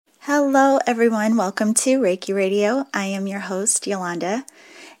Hello, everyone. Welcome to Reiki Radio. I am your host, Yolanda.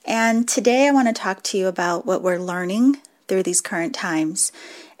 And today I want to talk to you about what we're learning through these current times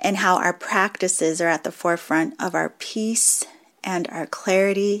and how our practices are at the forefront of our peace and our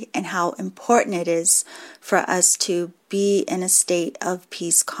clarity, and how important it is for us to be in a state of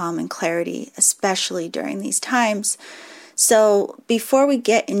peace, calm, and clarity, especially during these times. So before we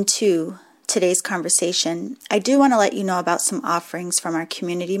get into today's conversation, I do want to let you know about some offerings from our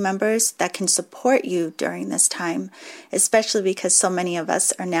community members that can support you during this time, especially because so many of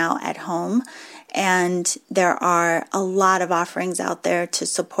us are now at home and there are a lot of offerings out there to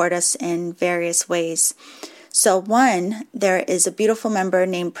support us in various ways. So one, there is a beautiful member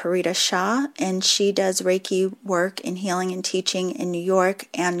named Parita Shah, and she does Reiki work in healing and teaching in New York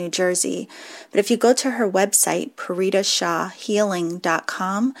and New Jersey. But if you go to her website,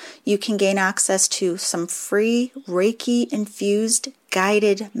 paritashahhealing.com, you can gain access to some free Reiki-infused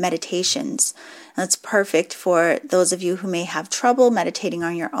guided meditations. That's perfect for those of you who may have trouble meditating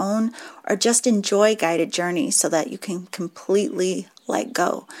on your own or just enjoy guided journeys so that you can completely let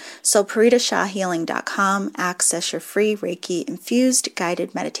go. So paritashahhealing.com, access your free Reiki-infused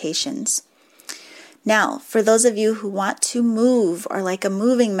guided meditations. Now, for those of you who want to move or like a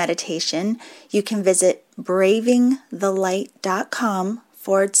moving meditation, you can visit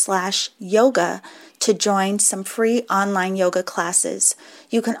bravingthelight.com/yoga to join some free online yoga classes.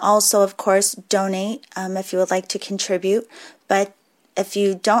 You can also, of course, donate if you would like to contribute, but if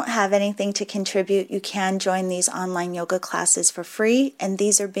you don't have anything to contribute, you can join these online yoga classes for free, and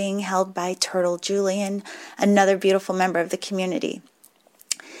these are being held by Turtle Julian, another beautiful member of the community.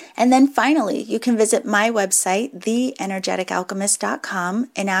 And then finally, you can visit my website, theenergeticalchemist.com,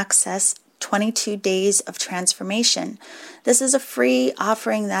 and access 22 Days of Transformation. This is a free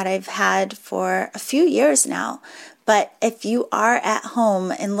offering that I've had for a few years now. But if you are at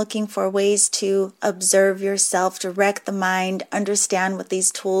home and looking for ways to observe yourself, direct the mind, understand what these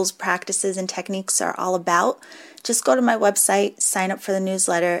tools, practices, and techniques are all about, just go to my website, sign up for the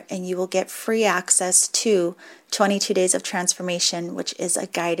newsletter, and you will get free access to 22 Days of Transformation, which is a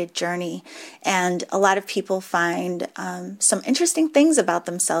guided journey. And a lot of people find some interesting things about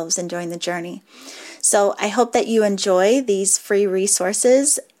themselves in doing the journey. So I hope that you enjoy these free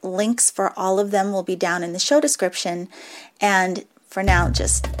resources. Links for all of them will be down in the show description. And for now,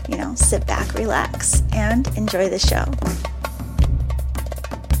 just, sit back, relax, and enjoy the show.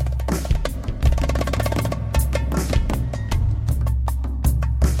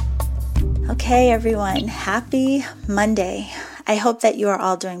 Okay, everyone, happy Monday. I hope that you are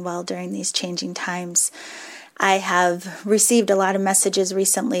all doing well during these changing times. I have received a lot of messages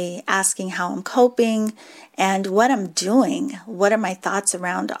recently asking how I'm coping and what I'm doing. What are my thoughts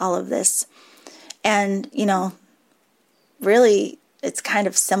around all of this? And, really, it's kind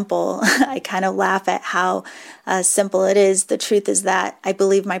of simple. I kind of laugh at how simple it is. The truth is that I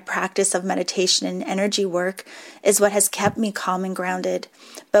believe my practice of meditation and energy work is what has kept me calm and grounded.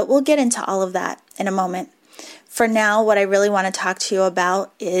 But we'll get into all of that in a moment. For now, what I really want to talk to you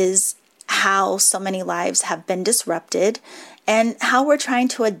about is how so many lives have been disrupted and how we're trying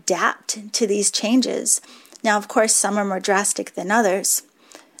to adapt to these changes. Now, of course, some are more drastic than others.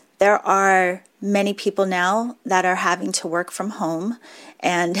 There are many people now that are having to work from home,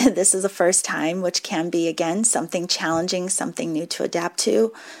 and this is the first time, which can be, again, something challenging, something new to adapt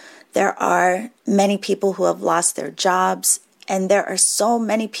to. There are many people who have lost their jobs, and there are so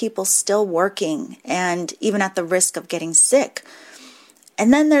many people still working and even at the risk of getting sick.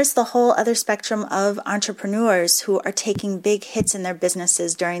 And then there's the whole other spectrum of entrepreneurs who are taking big hits in their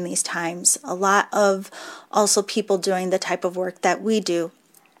businesses during these times. A lot of also people doing the type of work that we do.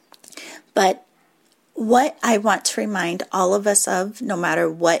 But what I want to remind all of us of, no matter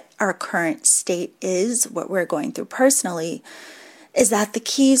what our current state is, what we're going through personally, is that the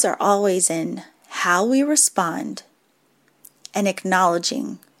keys are always in how we respond and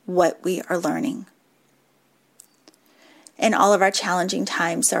acknowledging what we are learning. In all of our challenging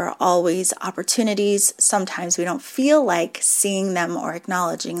times, there are always opportunities. Sometimes we don't feel like seeing them or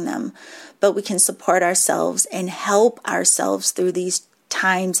acknowledging them, but we can support ourselves and help ourselves through these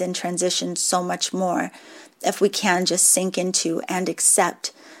times and transitions so much more if we can just sink into and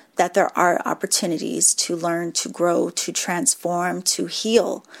accept that there are opportunities to learn, to grow, to transform, to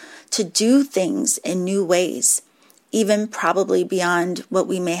heal, to do things in new ways, even probably beyond what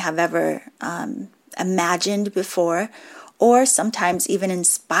we may have ever imagined before, or sometimes even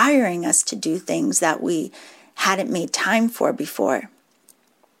inspiring us to do things that we hadn't made time for before.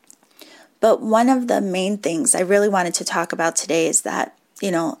 But one of the main things I really wanted to talk about today is that,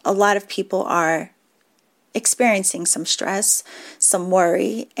 a lot of people are experiencing some stress. some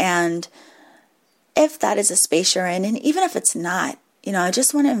worry. And if that is a space you're in, and even if it's not, I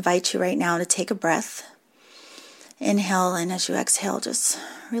just want to invite you right now to take a breath. Inhale, and as you exhale, just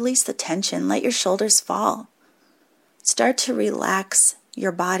release the tension. Let your shoulders fall. Start to relax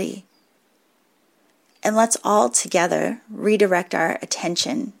your body. And let's all together redirect our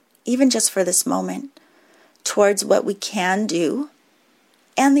attention, even just for this moment, towards what we can do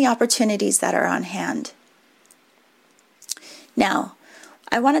and the opportunities that are on hand. Now,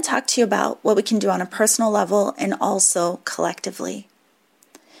 I want to talk to you about what we can do on a personal level and also collectively.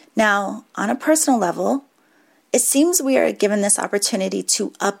 Now, on a personal level, it seems we are given this opportunity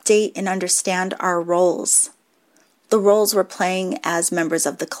to update and understand our roles. The roles we're playing as members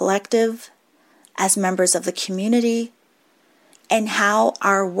of the collective, as members of the community, and how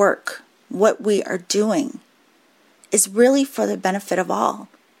our work, what we are doing, is really for the benefit of all.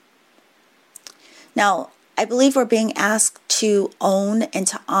 Now, I believe we're being asked to own and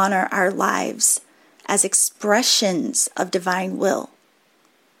to honor our lives as expressions of divine will.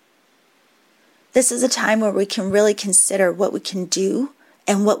 This is a time where we can really consider what we can do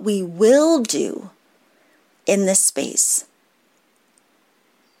and what we will do in this space.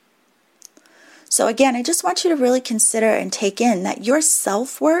 So again, I just want you to really consider and take in that your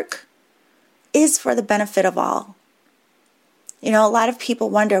self-work is for the benefit of all. A lot of people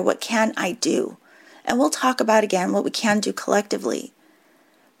wonder, what can I do? And we'll talk about again what we can do collectively.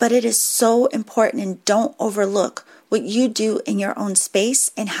 But it is so important, and don't overlook what you do in your own space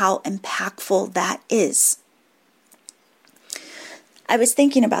and how impactful that is. I was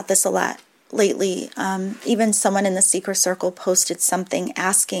thinking about this a lot lately. Even someone in the Seeker Circle posted something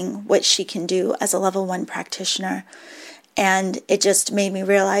asking what she can do as a level 1 practitioner. And it just made me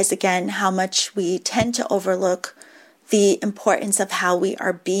realize again how much we tend to overlook the importance of how we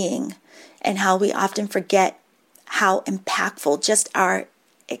are being, and how we often forget how impactful just our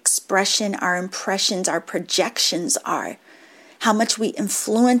expression, our impressions, our projections are. How much we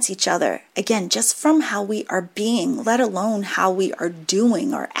influence each other, again, just from how we are being, let alone how we are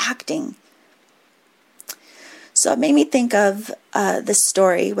doing or acting. So it made me think of this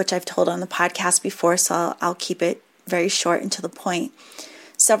story, which I've told on the podcast before, so I'll keep it very short and to the point.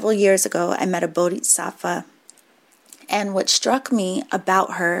 Several years ago, I met a bodhisattva. And what struck me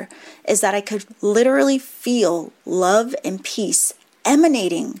about her is that I could literally feel love and peace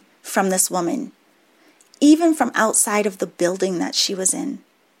emanating from this woman, even from outside of the building that she was in.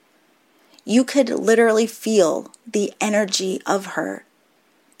 You could literally feel the energy of her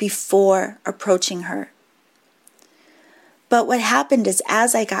before approaching her. But what happened is,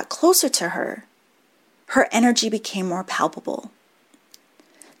 as I got closer to her, her energy became more palpable.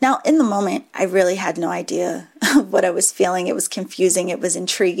 Now, in the moment, I really had no idea what I was feeling. It was confusing. It was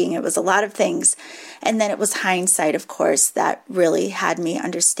intriguing. It was a lot of things. And then it was hindsight, of course, that really had me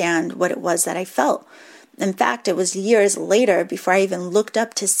understand what it was that I felt. In fact, it was years later before I even looked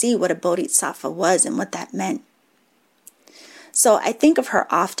up to see what a bodhisattva was and what that meant. So I think of her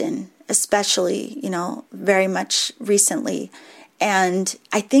often, especially, very much recently. And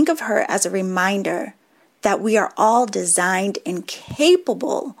I think of her as a reminder that we are all designed and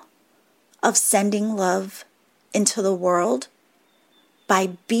capable of sending love into the world by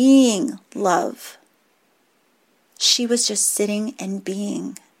being love. She was just sitting and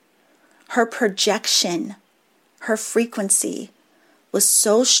being. Her projection, her frequency was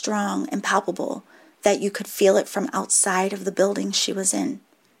so strong and palpable that you could feel it from outside of the building she was in.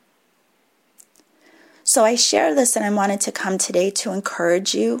 So I share this, and I wanted to come today to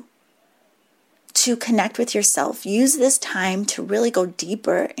encourage you to connect with yourself. Use this time to really go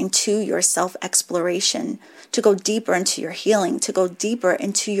deeper into your self-exploration, to go deeper into your healing, to go deeper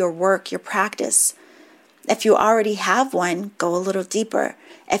into your work, your practice. If you already have one, go a little deeper.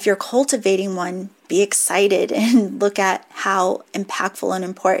 If you're cultivating one, be excited and look at how impactful and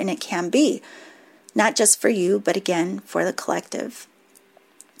important it can be, not just for you, but again, for the collective.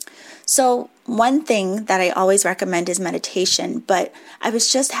 So one thing that I always recommend is meditation, but I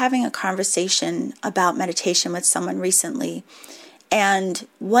was just having a conversation about meditation with someone recently, and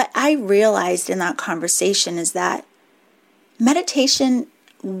what I realized in that conversation is that meditation,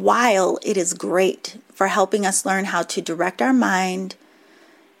 while it is great for helping us learn how to direct our mind,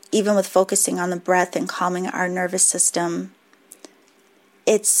 even with focusing on the breath and calming our nervous system,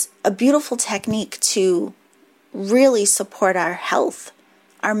 it's a beautiful technique to really support our health,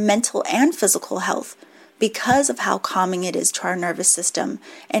 our mental and physical health, because of how calming it is to our nervous system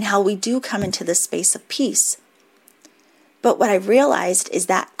and how we do come into this space of peace. But what I realized is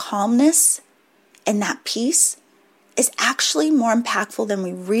that calmness and that peace is actually more impactful than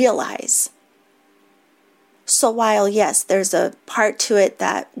we realize. So while, yes, there's a part to it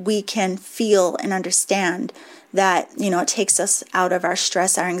that we can feel and understand that, it takes us out of our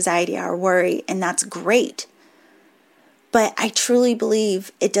stress, our anxiety, our worry, and that's great. But I truly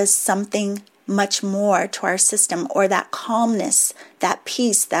believe it does something much more to our system, or that calmness, that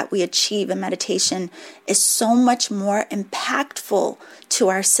peace that we achieve in meditation is so much more impactful to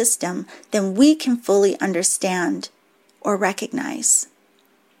our system than we can fully understand or recognize.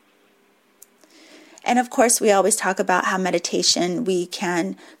 And of course, we always talk about how meditation we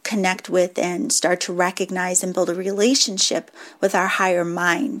can connect with and start to recognize and build a relationship with our higher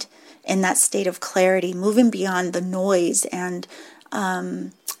mind in that state of clarity, moving beyond the noise and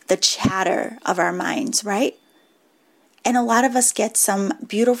the chatter of our minds, right? And a lot of us get some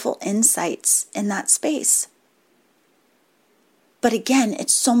beautiful insights in that space. But again,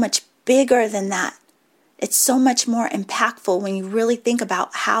 it's so much bigger than that. It's so much more impactful when you really think about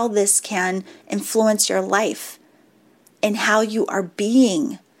how this can influence your life and how you are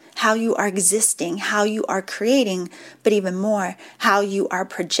being, how you are existing, how you are creating, but even more, how you are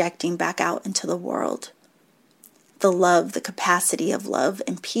projecting back out into the world. The love, the capacity of love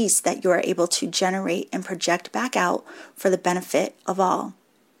and peace that you are able to generate and project back out for the benefit of all.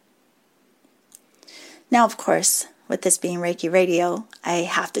 Now, of course, with this being Reiki Radio, I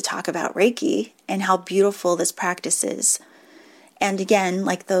have to talk about Reiki and how beautiful this practice is. And again,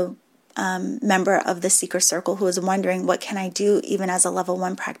 like the member of the Seeker Circle who is wondering, what can I do even as a level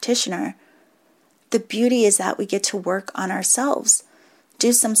 1 practitioner? The beauty is that we get to work on ourselves.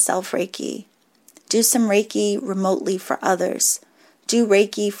 Do some self-Reiki. Do some Reiki remotely for others. Do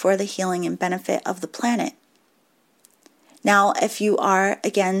Reiki for the healing and benefit of the planet. Now, if you are,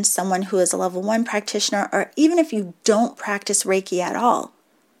 again, someone who is a level 1 practitioner, or even if you don't practice Reiki at all,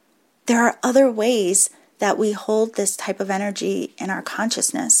 there are other ways that we hold this type of energy in our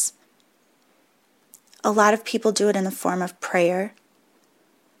consciousness. A lot of people do it in the form of prayer.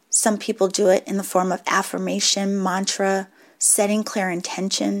 Some people do it in the form of affirmation, mantra, setting clear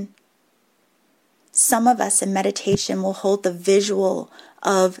intention. Some of us in meditation will hold the visual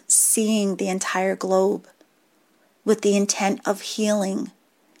of seeing the entire globe with the intent of healing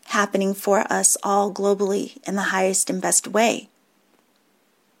happening for us all globally in the highest and best way.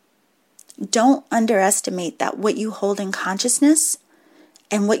 Don't underestimate that what you hold in consciousness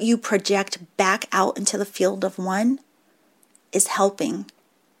and what you project back out into the field of one is helping.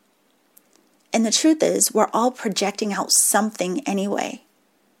 And the truth is, we're all projecting out something anyway.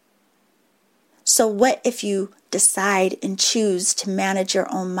 So what if you decide and choose to manage your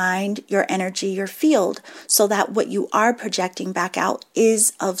own mind, your energy, your field, so that what you are projecting back out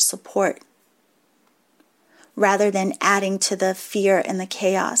is of support, rather than adding to the fear and the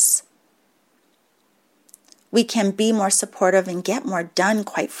chaos? We can be more supportive and get more done,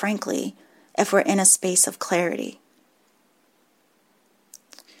 quite frankly, if we're in a space of clarity.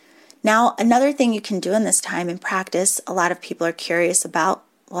 Now, another thing you can do in this time in practice, a lot of people are curious about,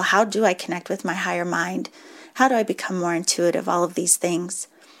 well, how do I connect with my higher mind? How do I become more intuitive? All of these things.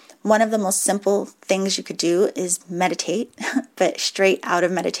 One of the most simple things you could do is meditate, but straight out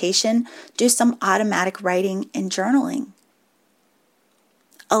of meditation, do some automatic writing and journaling.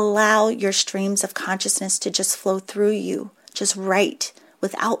 Allow your streams of consciousness to just flow through you. Just write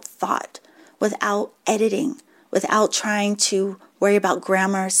without thought, without editing, without trying to worry about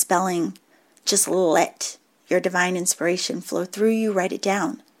grammar, spelling. Just let your divine inspiration flow through you. Write it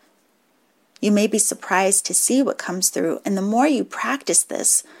down. You may be surprised to see what comes through. And the more you practice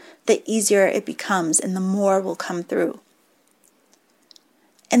this, the easier it becomes and the more will come through.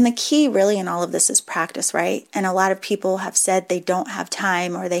 And the key really in all of this is practice, right? And a lot of people have said they don't have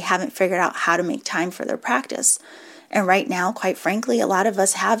time or they haven't figured out how to make time for their practice. And right now, quite frankly, a lot of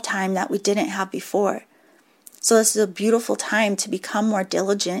us have time that we didn't have before. So this is a beautiful time to become more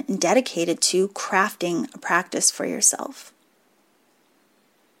diligent and dedicated to crafting a practice for yourself.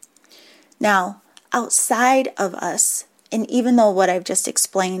 Now, outside of us, and even though what I've just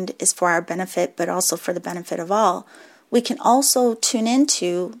explained is for our benefit, but also for the benefit of all, we can also tune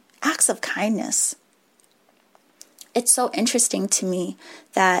into acts of kindness. It's so interesting to me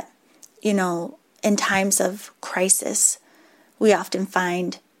that, in times of crisis, we often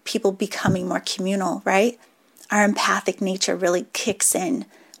find people becoming more communal, right? Our empathic nature really kicks in.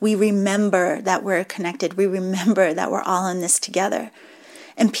 We remember that we're connected. We remember that we're all in this together.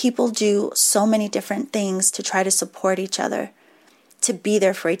 And people do so many different things to try to support each other, to be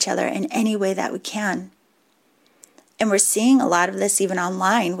there for each other in any way that we can. And we're seeing a lot of this even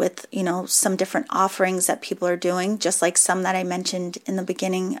online with, some different offerings that people are doing, just like some that I mentioned in the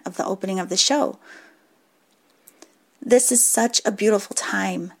beginning of the opening of the show. This is such a beautiful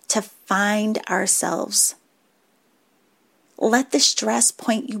time to find ourselves, Let the stress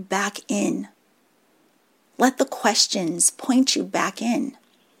point you back in. Let the questions point you back in.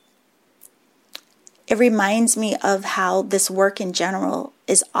 It reminds me of how this work in general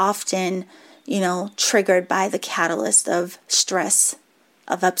is often, triggered by the catalyst of stress,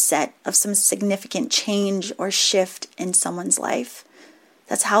 of upset, of some significant change or shift in someone's life.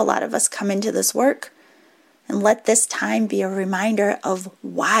 That's how a lot of us come into this work. And let this time be a reminder of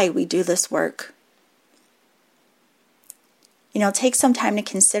why we do this work. Take some time to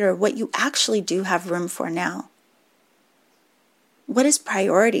consider what you actually do have room for now. What is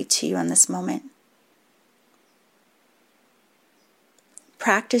priority to you in this moment?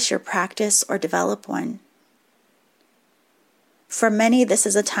 Practice your practice or develop one. For many, this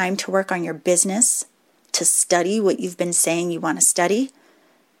is a time to work on your business, to study what you've been saying you want to study.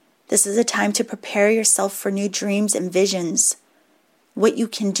 This is a time to prepare yourself for new dreams and visions. What you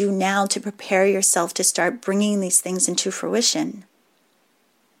can do now to prepare yourself to start bringing these things into fruition.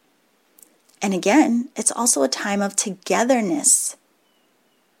 And again, it's also a time of togetherness.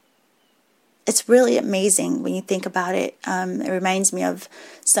 It's really amazing when you think about it. It reminds me of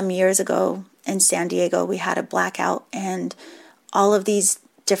some years ago in San Diego, we had a blackout and all of these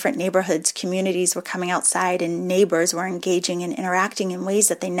different neighborhoods, communities were coming outside and neighbors were engaging and interacting in ways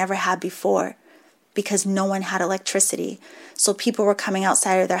that they never had before because no one had electricity. So people were coming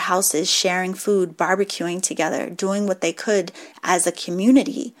outside of their houses, sharing food, barbecuing together, doing what they could as a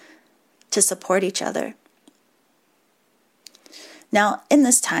community to support each other. Now, in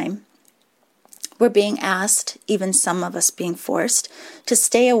this time, we're being asked, even some of us being forced, to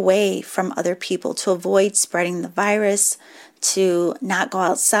stay away from other people, to avoid spreading the virus, to not go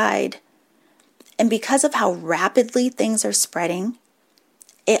outside. And because of how rapidly things are spreading,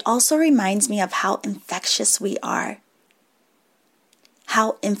 it also reminds me of how infectious we are,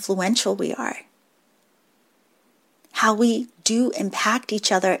 how influential we are, how we do impact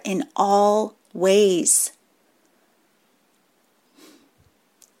each other in all ways.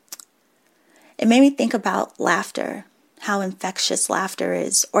 It made me think about laughter, how infectious laughter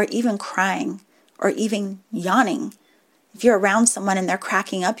is, or even crying, or even yawning. If you're around someone and they're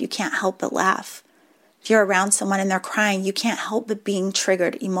cracking up, you can't help but laugh. If you're around someone and they're crying, you can't help but being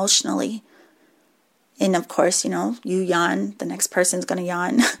triggered emotionally. And of course, you yawn, the next person's going to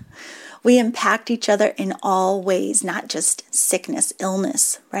yawn. We impact each other in all ways, not just sickness,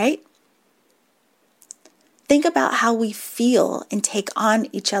 illness, right? Think about how we feel and take on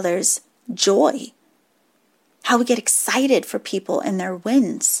each other's joy, how we get excited for people and their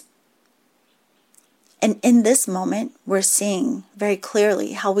wins. And in this moment, we're seeing very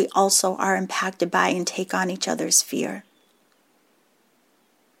clearly how we also are impacted by and take on each other's fear.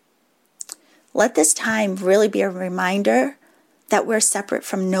 Let this time really be a reminder that we're separate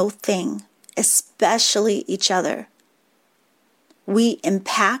from no thing, especially each other. We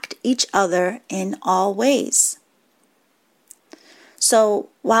impact each other in all ways. So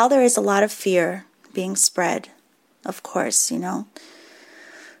while there is a lot of fear being spread, of course,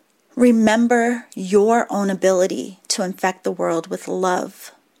 remember your own ability to infect the world with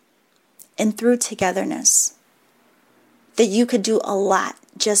love and through togetherness. That you could do a lot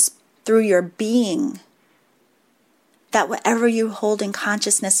just through your being. That whatever you hold in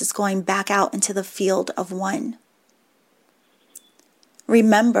consciousness is going back out into the field of one.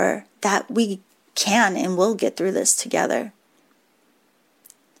 Remember that we can and will get through this together.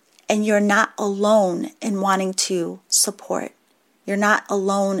 And you're not alone in wanting to support. You're not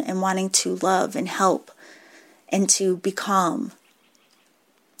alone in wanting to love and help and to be calm.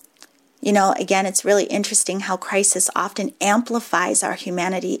 Again, it's really interesting how crisis often amplifies our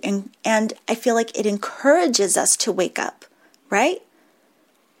humanity, and I feel like it encourages us to wake up, right?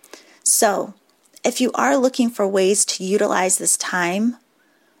 So, if you are looking for ways to utilize this time,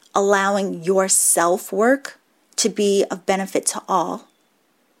 allowing your self-work to be of benefit to all,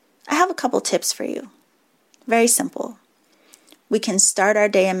 I have a couple tips for you. Very simple. We can start our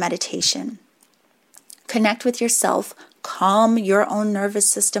day in meditation. Connect with yourself. Calm your own nervous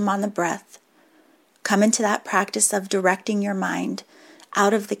system on the breath. Come into that practice of directing your mind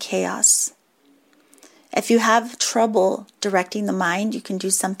out of the chaos. If you have trouble directing the mind, you can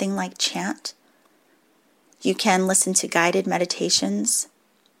do something like chant. You can listen to guided meditations.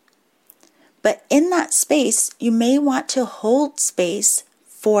 But in that space, you may want to hold space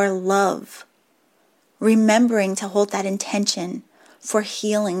for love. Remembering to hold that intention for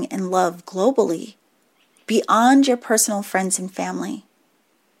healing and love globally, beyond your personal friends and family.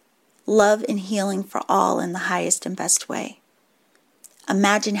 Love and healing for all in the highest and best way.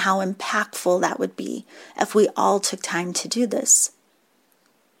 Imagine how impactful that would be if we all took time to do this.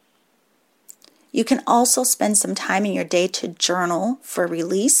 You can also spend some time in your day to journal for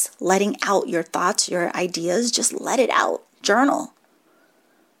release, letting out your thoughts, your ideas. Just let it out. Journal.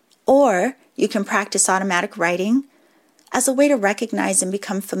 Or you can practice automatic writing as a way to recognize and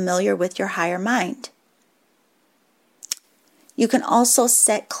become familiar with your higher mind. You can also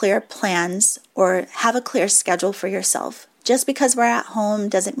set clear plans or have a clear schedule for yourself. Just because we're at home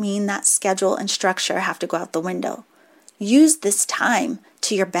doesn't mean that schedule and structure have to go out the window. Use this time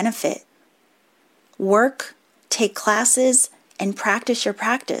to your benefit. Work, take classes, and practice your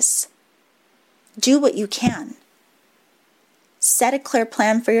practice. Do what you can. Set a clear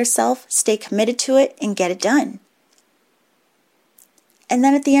plan for yourself, stay committed to it, and get it done. And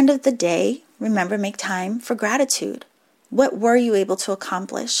then at the end of the day, remember, make time for gratitude. What were you able to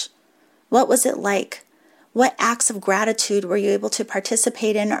accomplish? What was it like? What acts of gratitude were you able to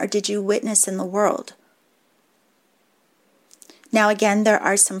participate in or did you witness in the world? Now again, there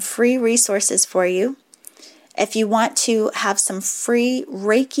are some free resources for you. If you want to have some free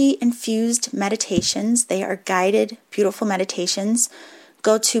Reiki-infused meditations, they are guided, beautiful meditations,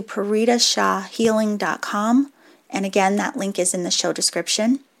 go to paritashahhealing.com. And again, that link is in the show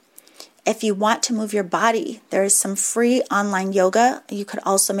description. If you want to move your body, there is some free online yoga. You could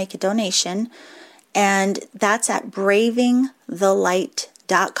also make a donation. And that's at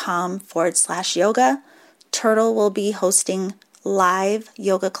bravingthelight.com/yoga. Turtle will be hosting live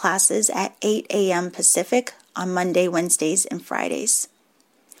yoga classes at 8 a.m. Pacific on Monday, Wednesdays, and Fridays.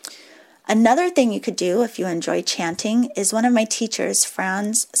 Another thing you could do if you enjoy chanting is one of my teachers,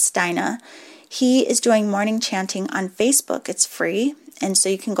 Franz Steiner. He is doing morning chanting on Facebook. It's free, and so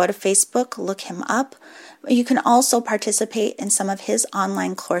you can go to Facebook, look him up. You can also participate in some of his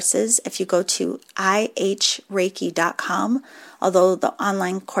online courses if you go to ihreiki.com, although the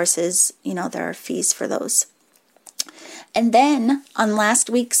online courses, there are fees for those. And then on last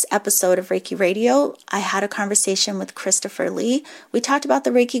week's episode of Reiki Radio, I had a conversation with Christopher Lee. We talked about the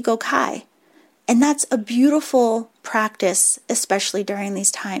Reiki Gokai. And that's a beautiful practice, especially during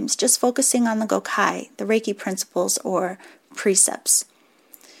these times, just focusing on the Gokai, the Reiki principles or precepts.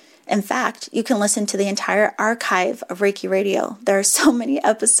 In fact, you can listen to the entire archive of Reiki Radio. There are so many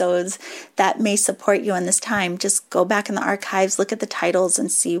episodes that may support you in this time. Just go back in the archives, look at the titles,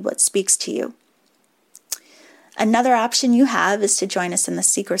 and see what speaks to you. Another option you have is to join us in the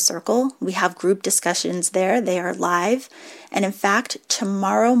Seeker Circle. We have group discussions there. They are live. And in fact,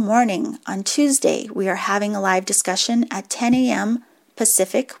 tomorrow morning on Tuesday, we are having a live discussion at 10 a.m.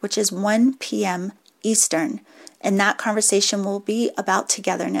 Pacific, which is 1 p.m. Eastern. And that conversation will be about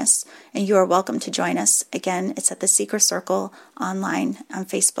togetherness. And you are welcome to join us. Again, it's at the Seeker Circle online on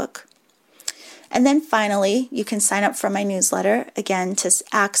Facebook. And then finally, you can sign up for my newsletter, again, to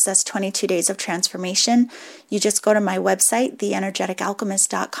access 22 Days of Transformation. You just go to my website,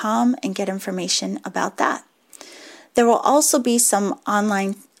 theenergeticalchemist.com, and get information about that. There will also be some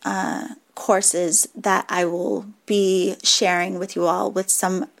online courses that I will be sharing with you all with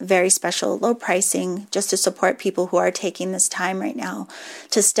some very special low pricing just to support people who are taking this time right now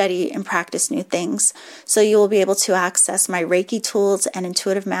to study and practice new things. So you will be able to access my Reiki tools and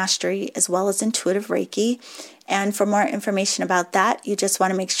intuitive mastery as well as intuitive Reiki. And for more information about that, you just want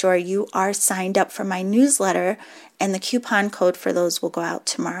to make sure you are signed up for my newsletter, and the coupon code for those will go out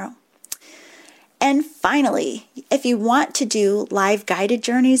tomorrow. And finally, if you want to do live guided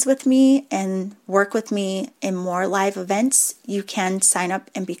journeys with me and work with me in more live events, you can sign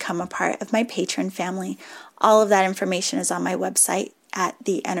up and become a part of my patron family. All of that information is on my website at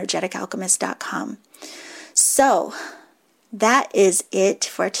theenergeticalchemist.com. So that is it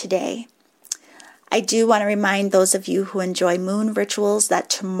for today. I do want to remind those of you who enjoy moon rituals that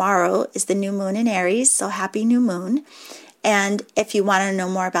tomorrow is the new moon in Aries, so happy new moon. And if you want to know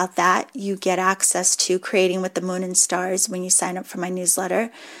more about that, you get access to Creating with the Moon and Stars when you sign up for my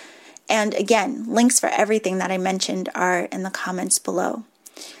newsletter. And again, links for everything that I mentioned are in the comments below.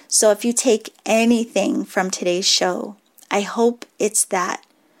 So if you take anything from today's show, I hope it's that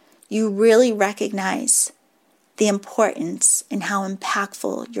you really recognize the importance and how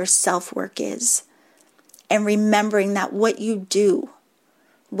impactful your self-work is. And remembering that what you do,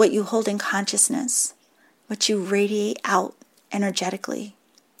 what you hold in consciousness, what you radiate out energetically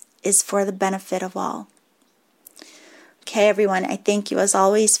is for the benefit of all. Okay, everyone, I thank you as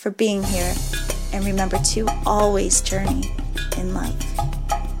always for being here. And remember to always journey in love.